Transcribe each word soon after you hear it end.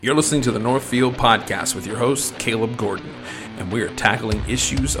You're listening to the Northfield Podcast with your host, Caleb Gordon, and we are tackling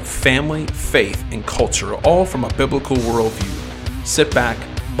issues of family, faith, and culture, all from a biblical worldview. Sit back,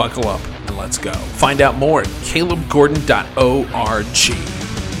 buckle up, and let's go. Find out more at calebgordon.org.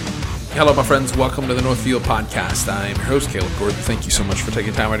 Hello, my friends. Welcome to the Northfield Podcast. I am your host, Caleb Gordon. Thank you so much for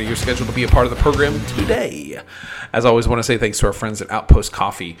taking time out of your schedule to be a part of the program today. As always, I want to say thanks to our friends at Outpost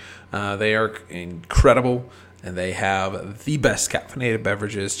Coffee. They are incredible, and they have the best caffeinated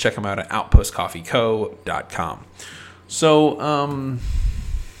beverages. Check them out at outpostcoffeeco.com. So,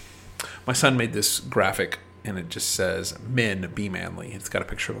 my son made this graphic, and it just says, "Men, be manly." It's got a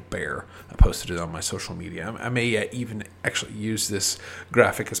picture of a bear. I posted it on my social media. I may even actually use this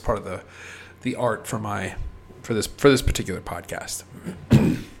graphic as part of the art for this particular podcast.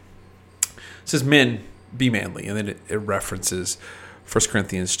 It says, "Men, be manly," and then it references 1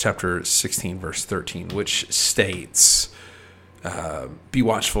 Corinthians chapter 16, verse 13, which states, "Be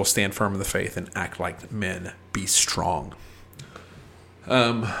watchful, stand firm in the faith, and act like men. Be strong."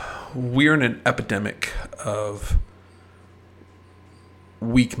 We're in an epidemic of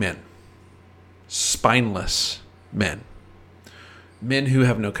weak men, spineless men, men who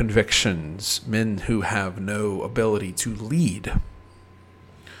have no convictions, men who have no ability to lead,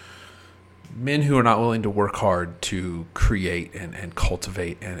 men who are not willing to work hard to create and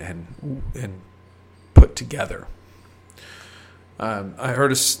cultivate and put together. I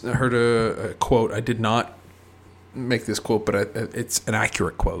heard a quote. I did not make this quote, but it's an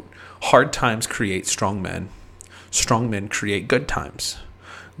accurate quote. "Hard times create strong men. Strong men create good times.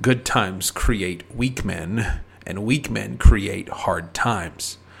 Good times create weak men, and weak men create hard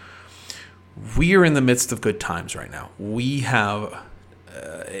times." We are in the midst of good times right now. We have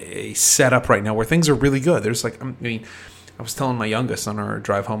a setup right now where things are really good. I was telling my youngest on our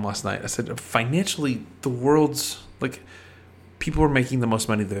drive home last night, I said, financially, the world's people are making the most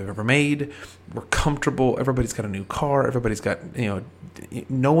money they've ever made. We're comfortable. Everybody's got a new car. Everybody's got,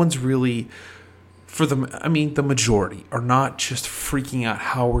 no one's really, the majority are not just freaking out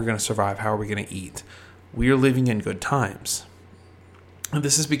how we're going to survive, how are we going to eat. We are living in good times. And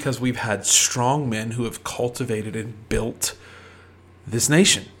this is because we've had strong men who have cultivated and built this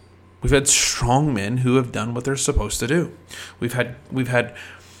nation. We've had strong men who have done what they're supposed to do. We've had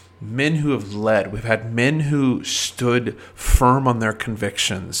men who have led. We've had men who stood firm on their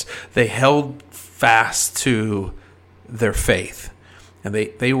convictions. They held fast to their faith. And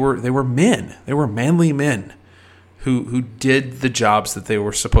they were men. They were manly men who did the jobs that they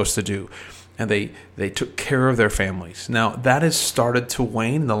were supposed to do. And they took care of their families. Now, that has started to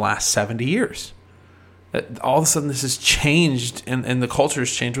wane in the last 70 years. All of a sudden, this has changed, and the culture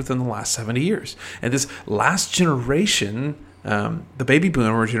has changed within the last 70 years. And this last generation, the baby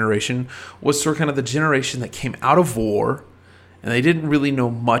boomer generation, was sort of kind of the generation that came out of war, and they didn't really know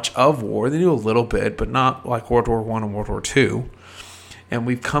much of war. They knew a little bit, but not like World War I and World War II. And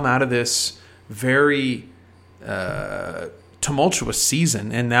we've come out of this very tumultuous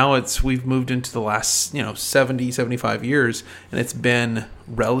season, and now we've moved into the last 70, 75 years, and it's been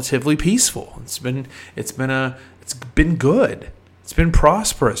relatively peaceful. It's been good. It's been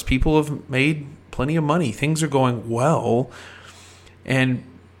prosperous. People have made plenty of money. Things are going well. And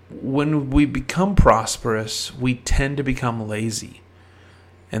when we become prosperous, we tend to become lazy.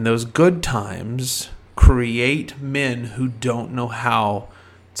 And those good times create men who don't know how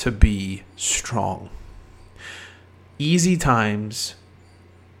to be strong. Easy times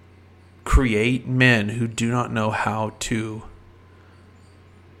create men who do not know how to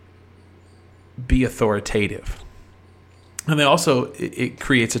be authoritative. And they also, it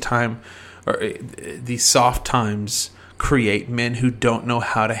creates a time, these soft times create men who don't know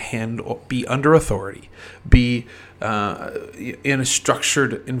how to be under authority, be in a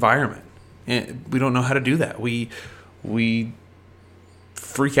structured environment. And we don't know how to do that. We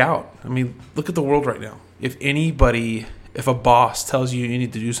freak out. Look at the world right now. If a boss tells you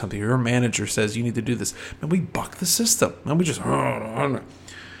need to do something, or your manager says you need to do this, we buck the system. And we just...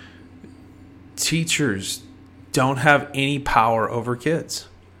 Teachers don't have any power over kids.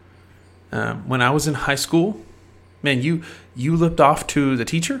 When I was in high school, you lipped off to the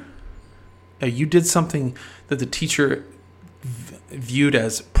teacher. You did something that the teacher viewed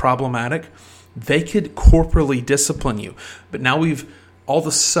as problematic. They could corporally discipline you. But now we've all of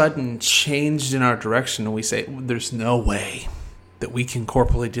a sudden changed in our direction, and we say there's no way that we can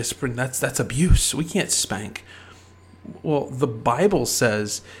corporally discipline. That's abuse. We can't spank. Well, the Bible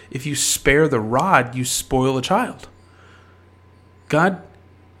says if you spare the rod, you spoil a child. God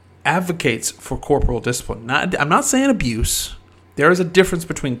advocates for corporal discipline. I'm not saying abuse. There is a difference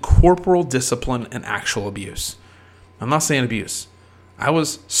between corporal discipline and actual abuse. I'm not saying abuse. I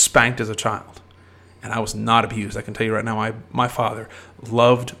was spanked as a child, and I was not abused. I can tell you right now, my father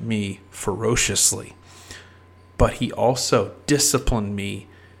loved me ferociously, but he also disciplined me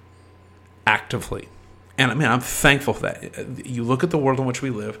actively. And I mean, I'm thankful for that. You look at the world in which we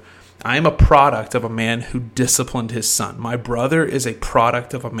live. I am a product of a man who disciplined his son. My brother is a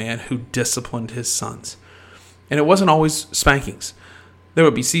product of a man who disciplined his sons. And it wasn't always spankings. There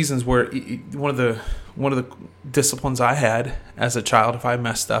would be seasons where one of the disciplines I had as a child, if I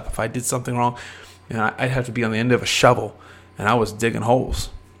messed up, if I did something wrong, I'd have to be on the end of a shovel, and I was digging holes.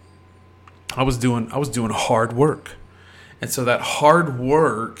 I was doing hard work. And so that hard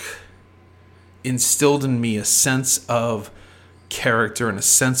work instilled in me a sense of character and a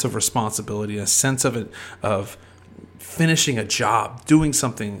sense of responsibility and a sense of finishing a job, doing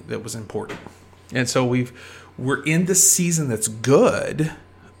something that was important. And so we're in this season that's good,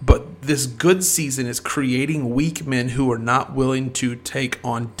 but this good season is creating weak men who are not willing to take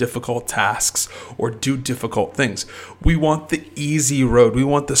on difficult tasks or do difficult things. We want the easy road. We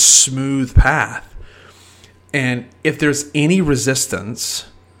want the smooth path. And if there's any resistance,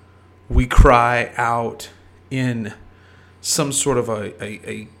 we cry out in some sort of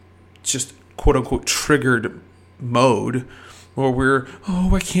a just quote unquote triggered mode where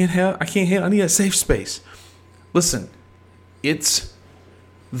I can't handle, I need a safe space. Listen, it's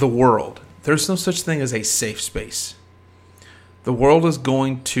the world. There's no such thing as a safe space. The world is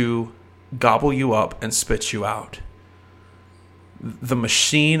going to gobble you up and spit you out. The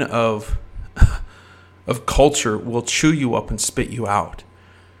machine of culture will chew you up and spit you out.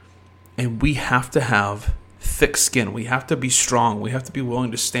 And we have to have thick skin. We have to be strong. We have to be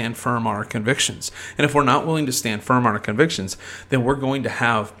willing to stand firm on our convictions. And if we're not willing to stand firm on our convictions, then we're going to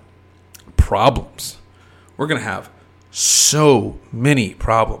have problems. We're going to have so many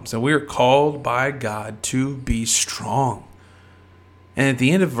problems. And we are called by God to be strong. And at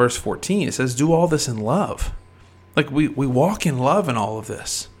the end of verse 14, it says, do all this in love. Like we walk in love in all of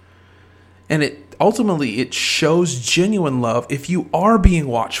this. And it shows genuine love if you are being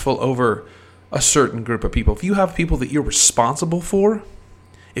watchful over a certain group of people. If you have people that you're responsible for,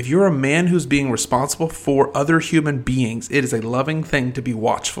 if you're a man who's being responsible for other human beings, it is a loving thing to be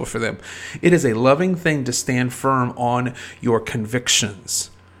watchful for them. It is a loving thing to stand firm on your convictions.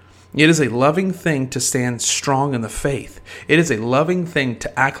 It is a loving thing to stand strong in the faith. It is a loving thing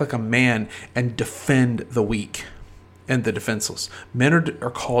to act like a man and defend the weak and the defenseless. Men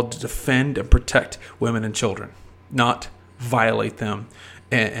are called to defend and protect women and children, not violate them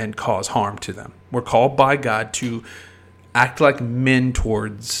and cause harm to them. We're called by God to act like men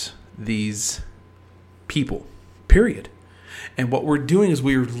towards these people, period. And what we're doing is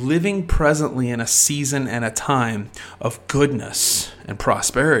we're living presently in a season and a time of goodness and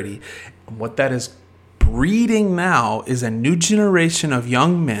prosperity. And what that is breeding now is a new generation of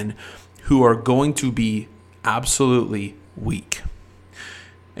young men who are going to be absolutely weak.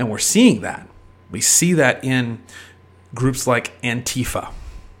 And we're seeing that. We see that in groups like Antifa.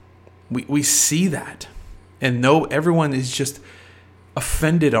 We see that. And no, everyone is just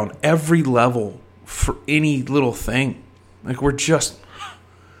offended on every level for any little thing. Like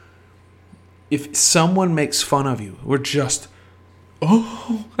if someone makes fun of you, we're just,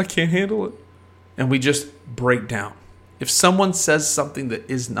 I can't handle it. And we just break down. If someone says something that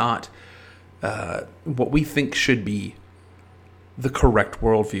is not what we think should be the correct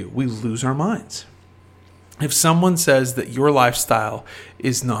worldview, we lose our minds. If someone says that your lifestyle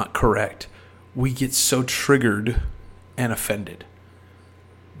is not correct, we get so triggered and offended.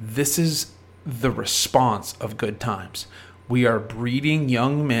 This is the response of good times. We are breeding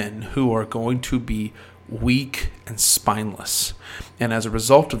young men who are going to be weak and spineless. And as a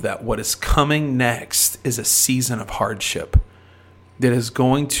result of that, what is coming next is a season of hardship that is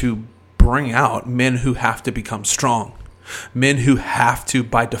going to bring out men who have to become strong. Men who have to,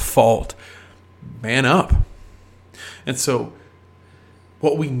 by default, man up. And so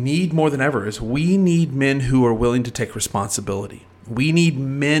what we need more than ever is we need men who are willing to take responsibility. We need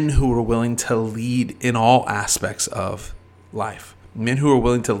men who are willing to lead in all aspects of life. Men who are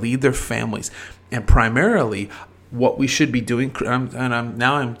willing to lead their families. And primarily, what we should be doing,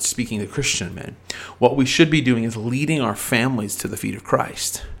 I'm speaking to Christian men, what we should be doing is leading our families to the feet of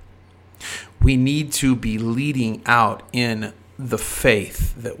Christ. We need to be leading out in the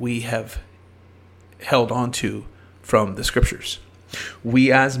faith that we have held on to from the scriptures.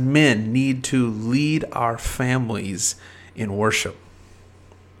 We as men need to lead our families in worship.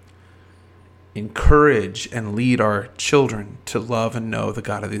 Encourage and lead our children to love and know the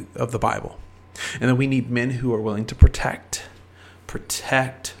God of the Bible. And then we need men who are willing to protect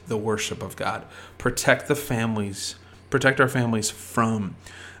the worship of God, protect the families Protect our families from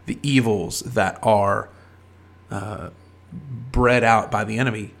the evils that are bred out by the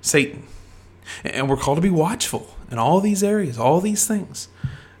enemy, Satan. And we're called to be watchful in all these areas, all these things.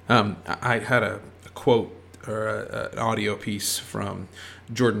 I had a quote or an audio piece from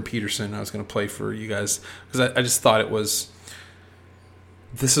Jordan Peterson I was going to play for you guys because I just thought it was...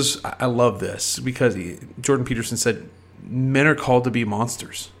 I love this because Jordan Peterson said, men are called to be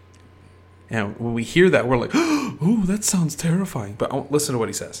monsters. And when we hear that, we're like, oh, that sounds terrifying. But listen to what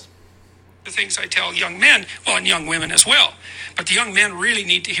he says. The things I tell young men, well, and young women as well, but the young men really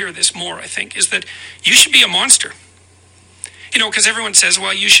need to hear this more, I think, is that you should be a monster. Because everyone says,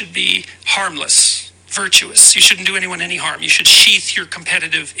 well, you should be harmless, virtuous. You shouldn't do anyone any harm. You should sheath your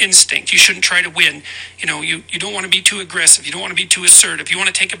competitive instinct. You shouldn't try to win. You don't want to be too aggressive. You don't want to be too assertive. You want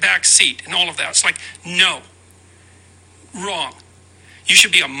to take a back seat and all of that. It's like, no. Wrong. You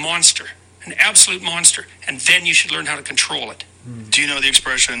should be a monster, an absolute monster, and then you should learn how to control it. Do you know the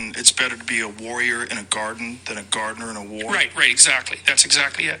expression, it's better to be a warrior in a garden than a gardener in a war? Right, exactly. That's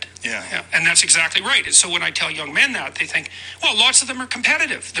exactly it. Yeah. And that's exactly right. And so when I tell young men that, they think, well, lots of them are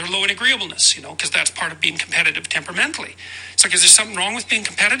competitive. They're low in agreeableness, because that's part of being competitive temperamentally. It's like, is there something wrong with being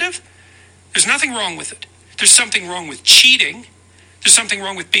competitive? There's nothing wrong with it. There's something wrong with cheating. There's something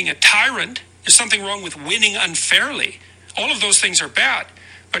wrong with being a tyrant. There's something wrong with winning unfairly. All of those things are bad.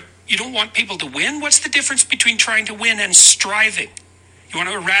 You don't want people to win? What's the difference between trying to win and striving? You want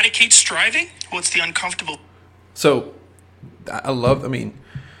to eradicate striving? What's the uncomfortable? So,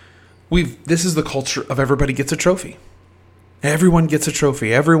 this is the culture of everybody gets a trophy. Everyone gets a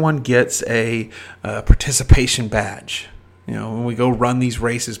trophy. Everyone gets a participation badge. When we go run these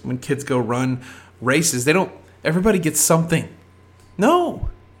races, when kids go run races, everybody gets something. No.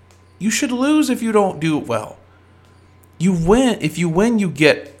 You should lose if you don't do it well. You win. If you win, you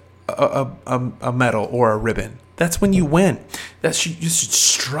get a medal or a ribbon. That's when you win. You should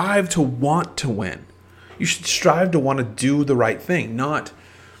strive to want to win. You should strive to want to do the right thing, not,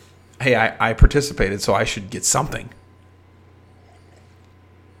 hey, I participated, so I should get something.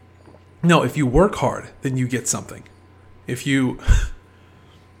 No, if you work hard, then you get something. This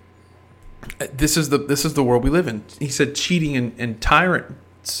is the world we live in. He said cheating and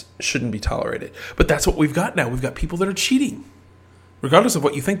tyrants shouldn't be tolerated. But that's what we've got now. We've got people that are cheating. Regardless of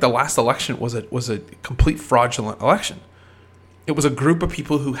what you think, the last election was a complete fraudulent election. It was a group of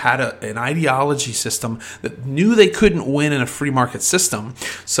people who had an ideology system that knew they couldn't win in a free market system.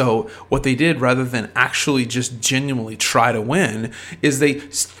 So what they did, rather than actually just genuinely try to win, is they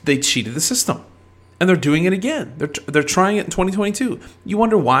cheated the system. And they're doing it again. They're trying it in 2022. You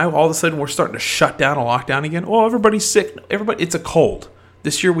wonder why all of a sudden we're starting to shut down and lock down again? Oh, everybody's sick. It's a cold.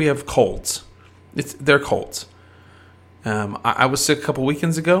 This year we have colds. They're colds. I was sick a couple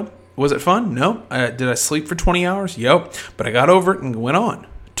weekends ago. Was it fun? No. Did I sleep for 20 hours? Yep. But I got over it and went on.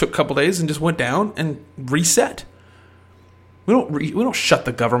 Took a couple days and just went down and reset. We don't shut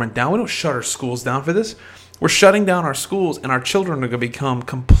the government down. We don't shut our schools down for this. We're shutting down our schools, and our children are going to become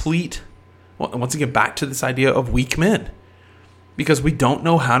complete. Well, once again, back to this idea of weak men, because we don't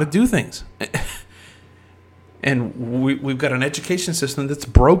know how to do things, and we've got an education system that's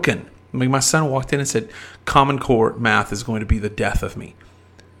broken. My son walked in and said, Common Core math is going to be the death of me.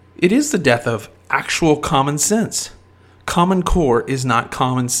 It is the death of actual common sense. Common Core is not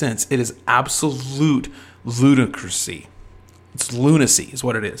common sense. It is absolute ludicrousy. It's lunacy is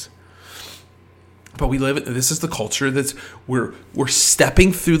what it is. But this is the culture we're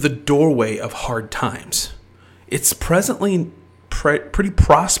stepping through the doorway of hard times. It's presently pretty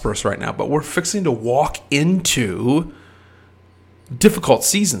prosperous right now, but we're fixing to walk into difficult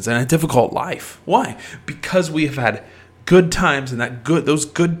seasons and a difficult life. Why? Because we have had good times, and those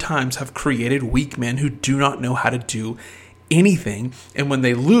good times have created weak men who do not know how to do anything. And when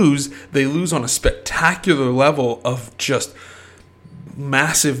they lose on a spectacular level of just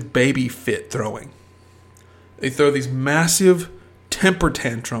massive baby fit throwing. They throw these massive temper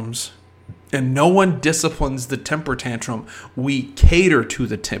tantrums, and no one disciplines the temper tantrum. We cater to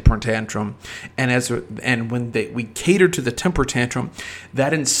the temper tantrum, and when we cater to the temper tantrum,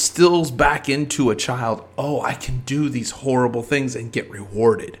 that instills back into a child, oh, I can do these horrible things and get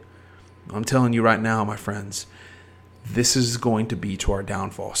rewarded. I'm telling you right now, my friends, this is going to be to our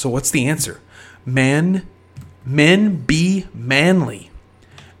downfall. So what's the answer? Men be manly.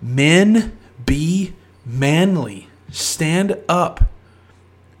 Men be manly. Stand up.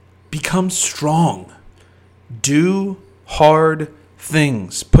 Become strong. Do hard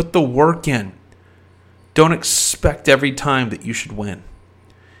things. Put the work in. Don't expect every time that you should win.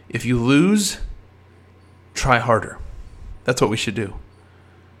 If you lose, try harder. That's what we should do.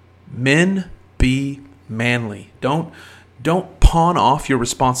 Men be manly. Don't pawn off your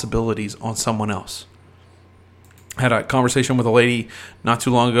responsibilities on someone else. I had a conversation with a lady not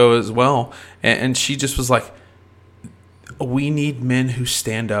too long ago as well, and she just was like, we need men who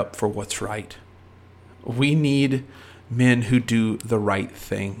stand up for what's right. We need men who do the right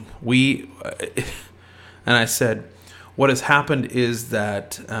thing. And I said, what has happened is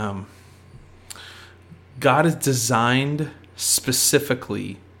that God has designed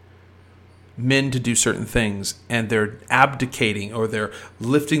specifically men to do certain things, and they're abdicating, or they're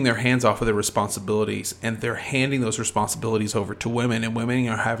lifting their hands off of their responsibilities, and they're handing those responsibilities over to women, and women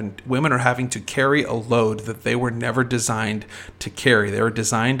are having to carry a load that they were never designed to carry. They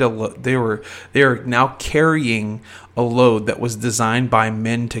are now carrying a load that was designed by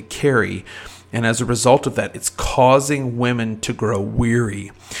men to carry. And as a result of that, it's causing women to grow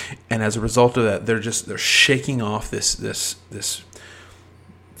weary. And as a result of that, they're shaking off this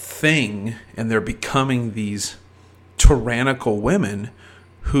thing, and they're becoming these tyrannical women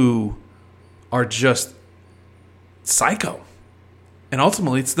who are just psycho. And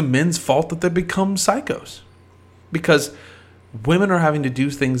ultimately, it's the men's fault that they become psychos, because women are having to do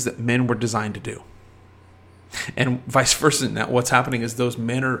things that men were designed to do. And vice versa. Now, what's happening is those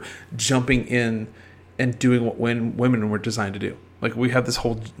men are jumping in and doing what women were designed to do. Like, we have this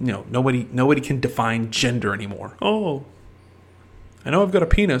whole, nobody can define gender anymore. Oh, I know I've got a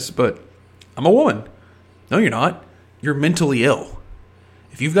penis, but I'm a woman. No, you're not. You're mentally ill.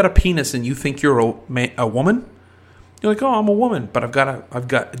 If you've got a penis and you think you're a woman, you're like, oh, I'm a woman, but I've got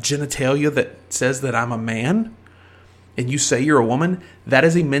genitalia that says that I'm a man, and you say you're a woman. That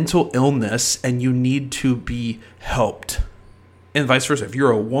is a mental illness, and you need to be helped. And vice versa. If you're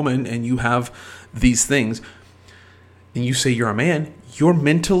a woman and you have these things, and you say you're a man, you're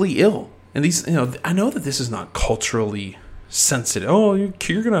mentally ill. And these, I know that this is not culturally sensitive. Oh, you're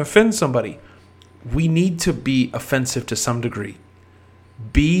going to offend somebody. We need to be offensive to some degree.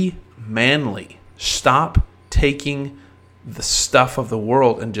 Be manly. Stop taking the stuff of the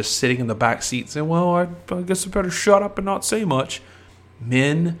world and just sitting in the back seat saying, well, I guess I better shut up and not say much.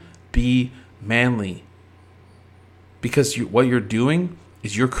 Men, be manly. Because what you're doing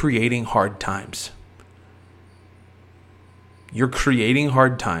is you're creating hard times. You're creating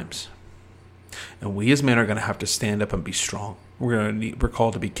hard times. And we as men are going to have to stand up and be strong. We're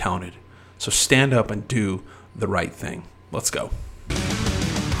called to be counted. So stand up and do the right thing. Let's go.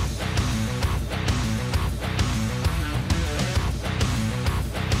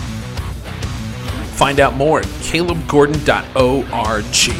 Find out more at calebgordon.org.